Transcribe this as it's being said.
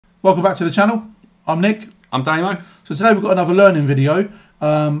Welcome back to the channel. I'm Nick. I'm Damo. So today we've got another learning video.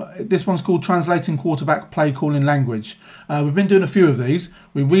 This one's called Translating Quarterback Play Calling Language. We've been doing a few of these.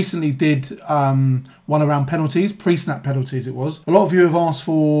 We recently did one around penalties, pre-snap penalties it was. A lot of you have asked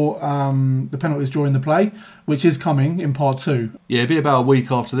for the penalties during the play, which is coming in part 2. Yeah, it'll be about a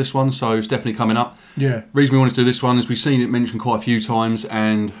week after this one, so it's definitely coming up. Yeah. Reason we wanted to do this one is we've seen it mentioned quite a few times,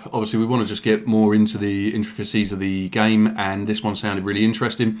 and obviously we want to just get more into the intricacies of the game, and this one sounded really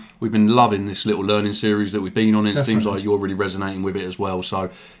interesting. We've been loving this little learning series that we've been on. It Definitely. Seems like you're really resonating with it as well. So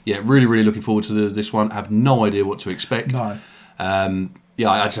yeah, really looking forward to this one. I have no idea what to expect. No. Yeah,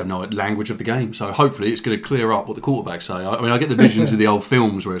 I just have no language of the game, so hopefully it's going to clear up what the quarterbacks say. I mean, I get the visions of the old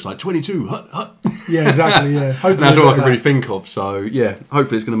films where it's like 22, hut, hut. Yeah, exactly, yeah. Hopefully That's all I can really think of, so yeah,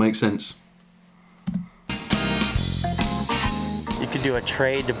 hopefully it's going to make sense. You could do a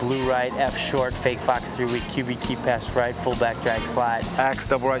trade to blue right, F short, fake fox 3-week, QB key pass right, fullback drag slide. Axe,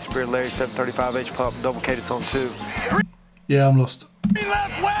 double right spirit Larry, 735H pump, double K, it's on 2. Yeah, I'm lost.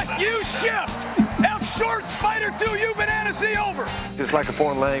 Left west, you shift. F short, spider 2, you banana C over. It's like a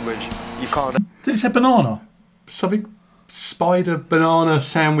foreign language. You call it. Did it say banana? Something spider banana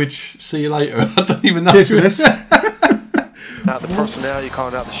sandwich. See you later. I don't even know. Cheers for this. Out the personnel, you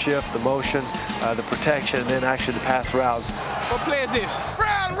calling out the shift, the motion, the protection, and then actually the pass routes. What play is this?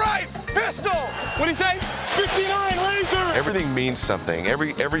 Brown right, pistol. What do you say? 59 laser. Everything means something.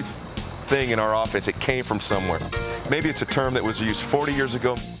 Everything in our offense, it came from somewhere. Maybe it's a term that was used 40 years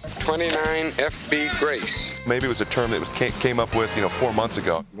ago. 29 FB Grace. Maybe it was a term that came up with 4 months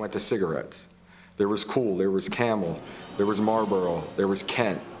ago. Went to cigarettes. There was Cool, there was Camel, there was Marlboro, there was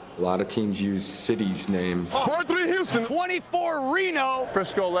Kent. A lot of teams use cities' names. 43 Houston. 24 Reno.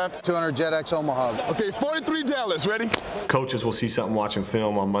 Frisco left, 200 JetX Omaha. Okay, 43 Dallas, ready? Coaches will see something watching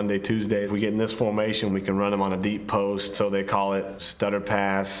film on Monday, Tuesday. If we get in this formation, we can run them on a deep post, so they call it stutter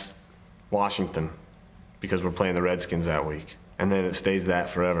pass Washington, because we're playing the Redskins that week. And then it stays that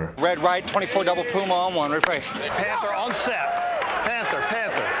forever. Red right, 24 double Puma on 1, replay. Panther on set. Panther.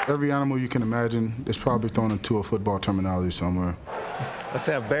 Every animal you can imagine is probably thrown into a football terminology somewhere. Let's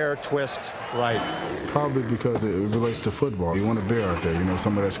have bear, twist, right. Probably because it relates to football. You want a bear out there,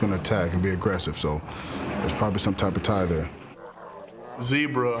 somebody that's going to attack and be aggressive, so there's probably some type of tie there.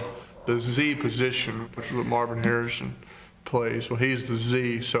 Zebra, the Z position, which is what Marvin Harrison plays, well, he's the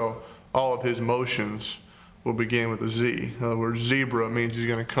Z, so all of his motions will begin with a Z. In other words, zebra means he's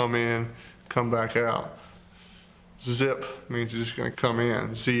going to come in, come back out. Zip means he's just going to come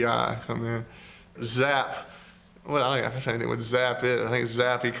in. Z-I, come in. Zap, well, I don't know anything what zap is. I think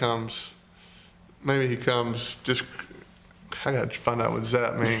zap, maybe he comes just, I got to find out what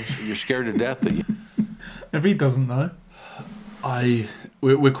zap means. You're scared to death that you... If he doesn't know.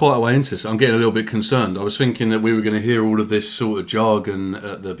 We're quite a way into this. I'm getting a little bit concerned. I was thinking that we were going to hear all of this sort of jargon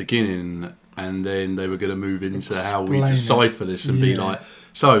at the beginning, and then they were going to move into how we decipher this and be like,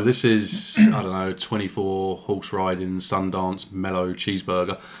 so this is, I don't know, 24 horse riding, Sundance, mellow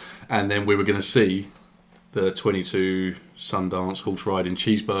cheeseburger. And then we were going to see the 22 Sundance horse riding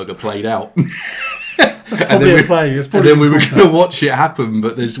cheeseburger played out. And then we were going to watch it happen,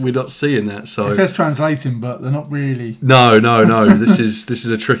 but we're not seeing that. So it says translating, but they're not really. No. This is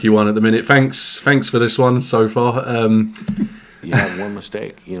a tricky one at the minute. Thanks for this one so far. You have one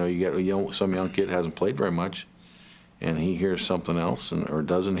mistake. You get some young kid hasn't played very much, and he hears something else or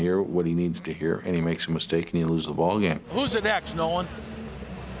doesn't hear what he needs to hear, and he makes a mistake and you lose the ball game. Who's it next, Nolan?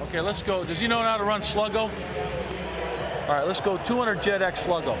 Okay, let's go. Does he know how to run Sluggo? All right, let's go 200 JetX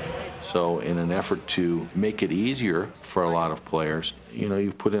Sluggo. So in an effort to make it easier for a lot of players,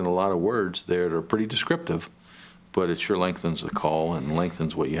 you've put in a lot of words there that are pretty descriptive, but it sure lengthens the call and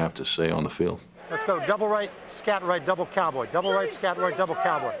lengthens what you have to say on the field. Let's go double right, scat right, double cowboy. Double right, scat right, double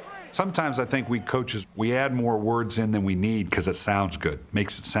cowboy. Sometimes I think we coaches, we add more words in than we need because it sounds good,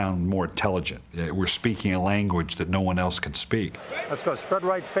 makes it sound more intelligent. We're speaking a language that no one else can speak. Let's go spread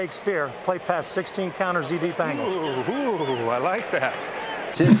right, fake spear, play pass 16 counter, Z deep angle. Ooh, I like that.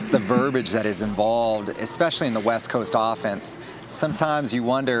 Just the verbiage that is involved, especially in the West Coast offense. Sometimes you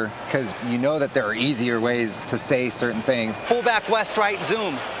wonder, because you know that there are easier ways to say certain things. Fullback west right,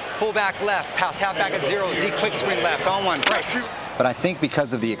 zoom. Fullback left, pass halfback at 0, Z quick screen left, on 1, break. But I think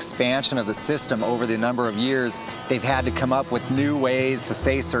because of the expansion of the system over the number of years, they've had to come up with new ways to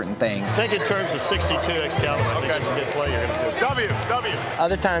say certain things. Think in terms of 62 Excalibur. I think that's a good play you're going to do. W.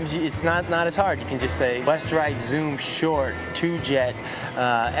 Other times it's not as hard. You can just say west right, zoom short, 2 jet,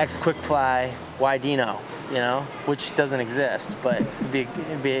 X quick fly, Y Dino. you know, which doesn't exist, but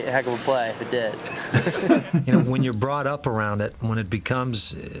it'd be a heck of a play if it did. You know, when you're brought up around it, when it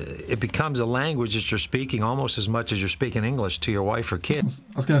becomes a language that you're speaking almost as much as you're speaking English to your wife or kids.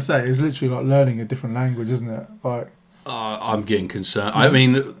 I was going to say, it's literally like learning a different language, isn't it? Like, I'm getting concerned. I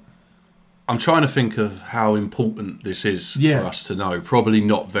mean, I'm trying to think of how important this is for us to know. Probably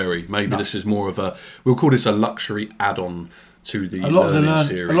not very. Maybe this is more of a, we'll call this a luxury add-on to the learning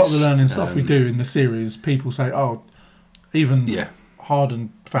series. A lot of the learning stuff we do in the series, people say, oh, even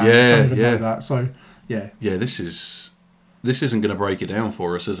hardened fans don't even know that. So, yeah, this isn't going to break it down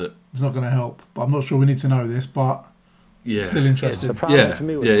for us, is it? It's not going to help. But I'm not sure we need to know this, but still interested. It's the problem to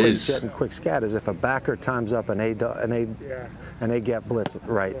me with quick jet and quick scat is if a backer times up an A gap blitz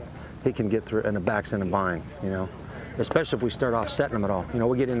right, he can get through and the back's in a bind, you know. Especially if we start off setting them at all. You know,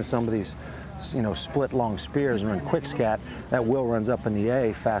 we get into some of these, you know, split long spears and run quick scat. That wheel runs up in the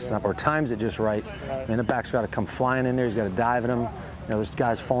A fast enough or times it just right. And the back's got to come flying in there. He's got to dive at him. You know, there's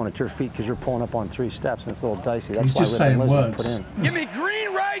guys falling at your feet because you're pulling up on 3 steps and it's a little dicey. That's why saying words. Put in. Give me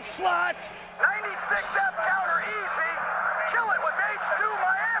green right slot. 96 F counter easy. Kill it with H2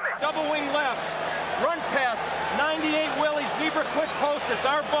 Miami. Double wing left. Run past 98 Willie zebra quick post. It's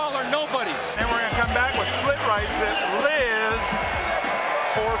our ball or nobody's. And we're going to come back with split rights at Liz,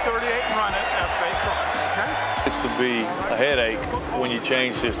 438 and run it, F8 cross, okay? It's to be a headache when you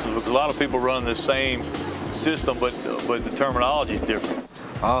change systems because a lot of people run the same system, but the terminology is different.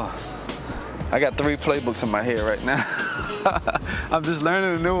 Oh, I got 3 playbooks in my head right now. I'm just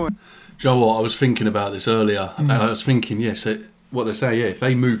learning a new one. Do you know what? I was thinking about this earlier. I was thinking, what they say, if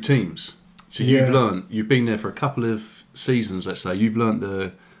they move teams. So you've been there for a couple of seasons, let's say, you've learnt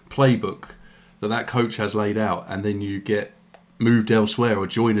the playbook that coach has laid out, and then you get moved elsewhere or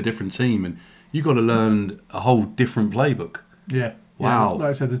join a different team, and you've got to learn a whole different playbook. Yeah. Wow. Yeah, like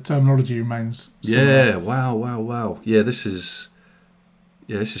I said, the terminology remains similar. Yeah, wow. Yeah, this is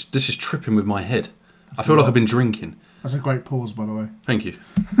tripping with my head. I feel like I've been drinking. That's a great pause, by the way. Thank you.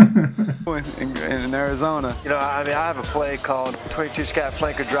 in Arizona. You know, I mean, I have a play called 22 scat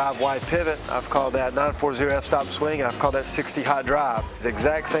flanker drive wide pivot. I've called that 940 F stop swing. I've called that 60 high drive. It's the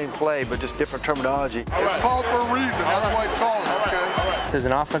exact same play, but just different terminology. It's called for a reason. That's why it's called, okay? As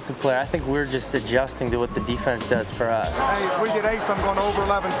an offensive player, I think we're just adjusting to what the defense does for us. Hey, if we get ace, I'm going over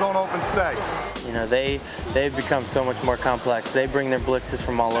 11 zone open stay. You know, they've become so much more complex. They bring their blitzes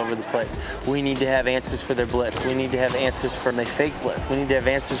from all over the place. We need to have answers for their blitz. We need to have answers for when they fake blitz. We need to have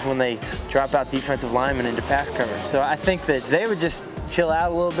answers when they drop out defensive linemen into pass coverage. So I think that they would just chill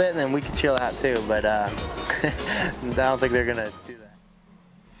out a little bit, and then we could chill out too. But I don't think they're going to do that.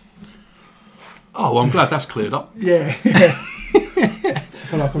 Oh, well, I'm glad that's cleared up. Yeah.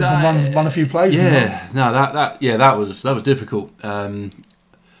 I feel like we can run a few plays. Yeah, no, that was difficult.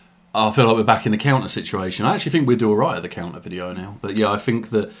 I feel like we're back in the counter situation. I actually think we'd do all right at the counter video now. But yeah, I think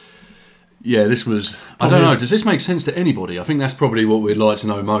that, this was, I don't know, does this make sense to anybody? I think that's probably what we'd like to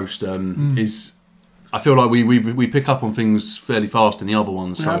know most, is I feel like we pick up on things fairly fast in the other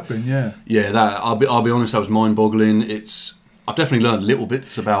ones. I'll be honest, that was mind-boggling. I've definitely learned little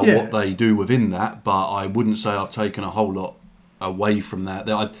bits about what they do within that, but I wouldn't say I've taken a whole lot away from that.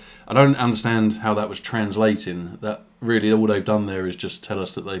 I don't understand how that was translating. That really all they've done there is just tell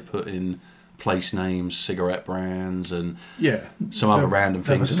us that they put in place names, cigarette brands, and some other random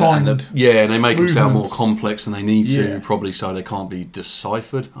things. And they make them sound more complex than they need to, probably so they can't be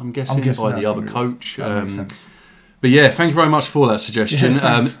deciphered, I'm guessing by the other coach. But yeah, thank you very much for that suggestion.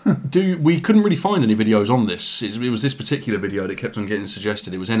 We couldn't really find any videos on this. It was this particular video that kept on getting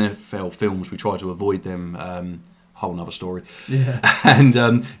suggested. It was NFL films. We tried to avoid them. Whole nother story. And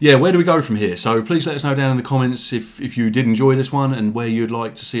where do we go from here? So please let us know down in the comments if you did enjoy this one and where you'd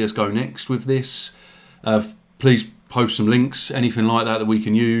like to see us go next with this. Please post some links, anything like that we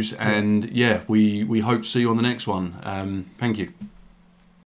can use. And we hope to see you on the next one. Thank you.